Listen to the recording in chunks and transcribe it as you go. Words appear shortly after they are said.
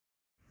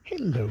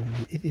Hello,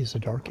 it is a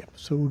dark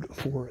episode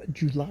for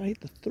July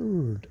the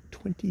 3rd,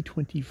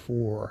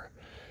 2024,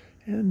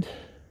 and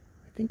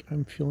I think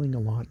I'm feeling a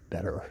lot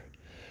better.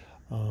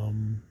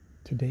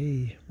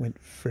 Today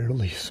went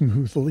fairly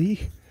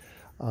smoothly.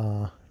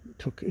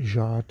 Took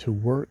Ja to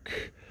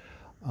work,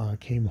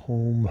 came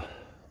home,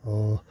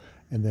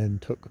 and then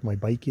took my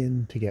bike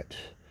in to get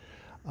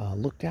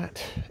looked at,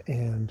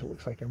 and it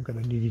looks like I'm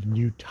going to need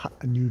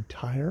a new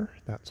tire.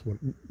 That's what,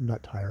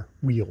 not tire,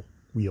 wheel,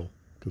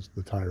 because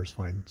the tire's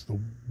fine. It's the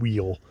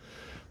wheel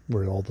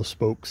where all the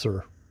spokes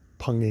are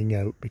punging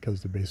out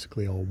because they're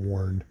basically all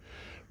worn.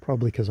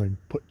 Probably because I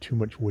put too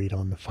much weight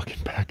on the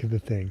fucking back of the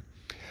thing.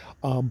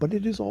 But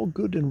it is all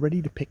good and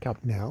ready to pick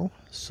up now.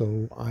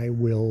 So I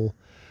will,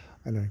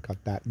 and I got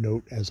that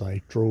note as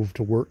I drove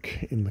to work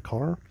in the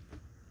car.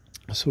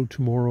 So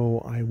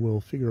tomorrow I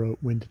will figure out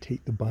when to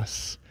take the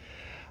bus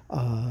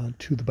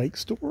to the bike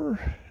store,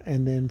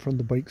 and then from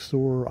the bike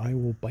store I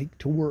will bike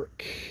to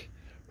work.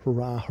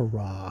 Hurrah,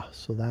 hurrah.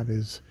 So that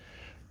is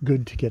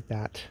good to get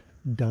that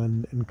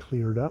done and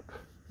cleared up,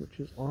 which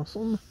is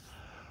awesome.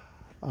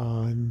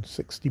 And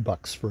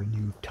 $60 for a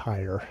new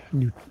tire,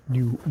 new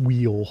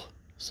wheel.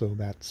 So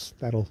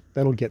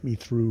that'll get me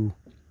through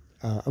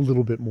a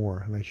little bit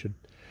more. And I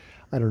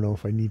don't know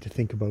if I need to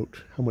think about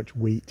how much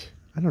weight.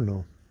 I don't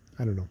know.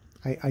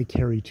 I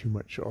carry too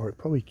much, or I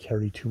probably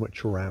carry too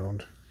much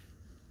around.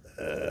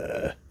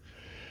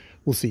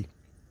 We'll see.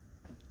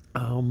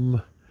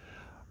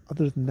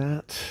 Other than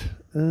that,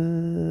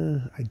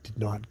 I did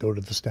not go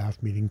to the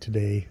staff meeting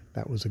today.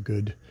 That was a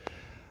good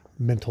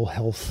mental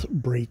health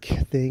break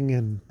thing,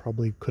 and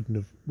probably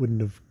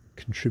wouldn't have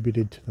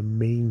contributed to the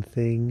main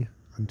thing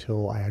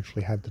until I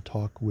actually had to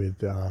talk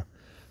with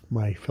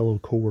my fellow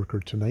coworker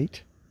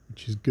tonight,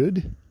 which is good.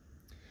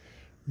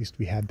 At least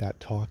we had that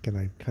talk, and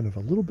I'm kind of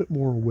a little bit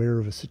more aware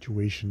of a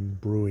situation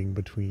brewing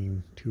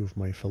between two of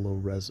my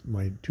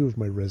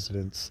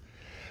residents,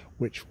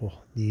 which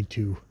we'll need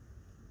to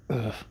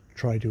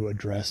try to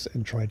address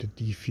and try to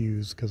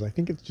defuse, because I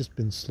think it's just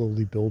been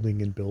slowly building,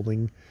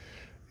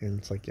 and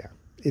it's like, yeah,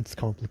 it's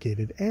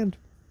complicated and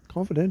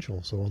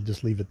confidential, so I'll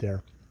just leave it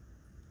there.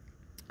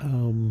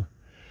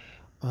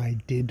 I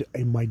did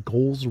my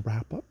goals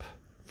wrap up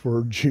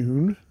for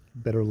June,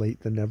 better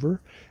late than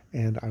never,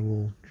 and I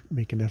will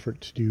make an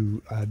effort to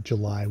do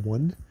July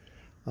 1.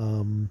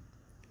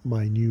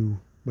 My new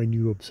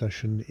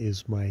obsession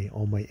is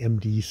all my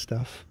MD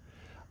stuff,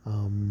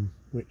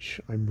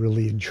 which I'm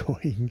really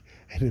enjoying,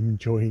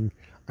 and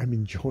I'm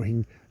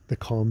enjoying the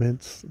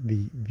comments,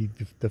 the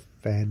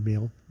fan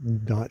mail.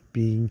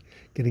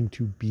 Getting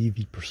to be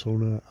the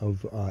persona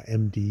of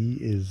MD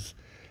is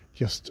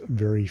just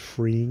very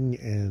freeing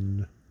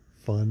and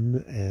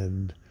fun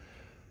and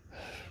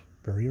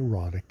very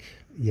erotic.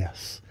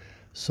 Yes,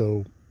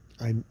 so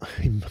I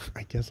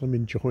guess I'm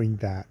enjoying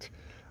that.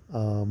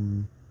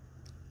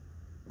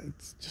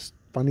 It's just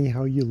funny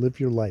how you live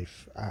your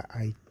life.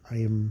 I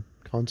am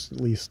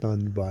constantly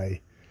stunned by,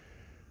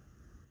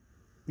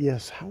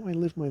 yes, how I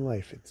live my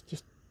life. It's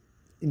just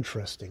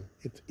interesting.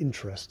 It's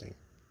interesting.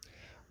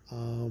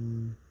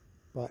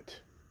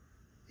 But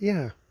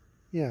yeah,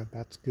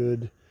 that's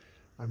good.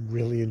 I'm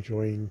really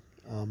enjoying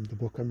the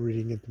book I'm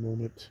reading at the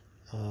moment.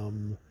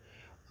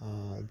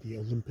 The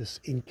Olympus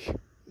Inc.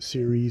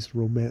 series,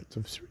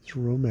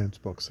 romance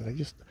books. And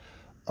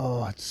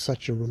it's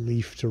such a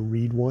relief to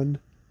read one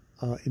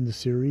in the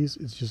series.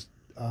 It's just,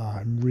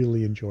 I'm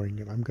really enjoying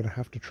it. I'm going to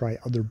have to try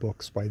other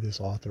books by this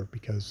author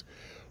because,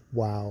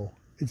 wow,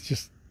 it's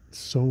just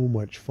so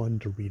much fun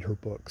to read her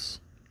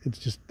books. It's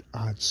just,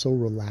 it's so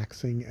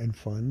relaxing and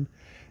fun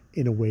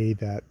in a way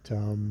that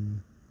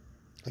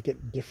I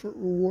get different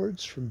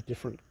rewards from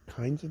different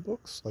kinds of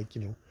books. Like,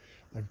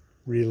 I've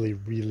really,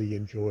 really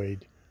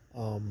enjoyed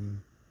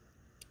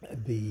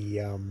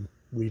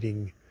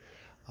reading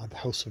The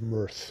House of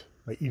Mirth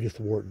by Edith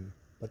Wharton.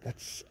 But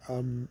that's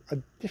a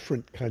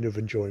different kind of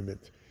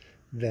enjoyment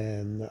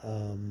than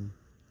the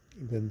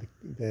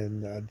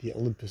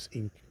Olympus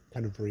Inc.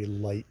 kind of very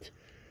light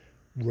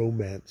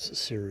romance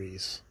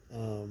series,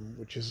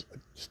 which is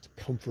just a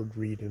comfort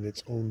read in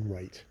its own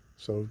right.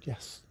 So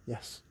yes,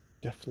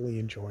 definitely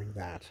enjoying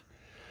that.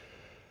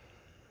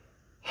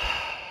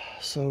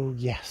 So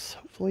yes,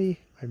 hopefully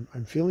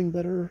I'm feeling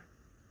better.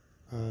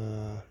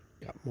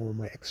 Got more of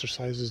my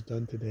exercises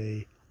done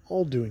today.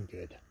 All doing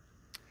good.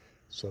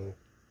 So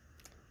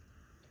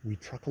we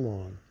truck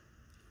along.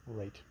 All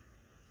right.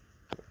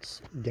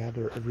 Let's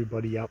gather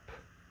everybody up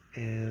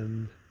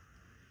and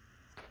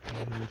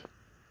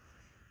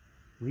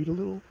read a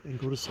little and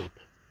go to sleep.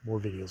 More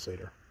videos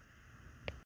later.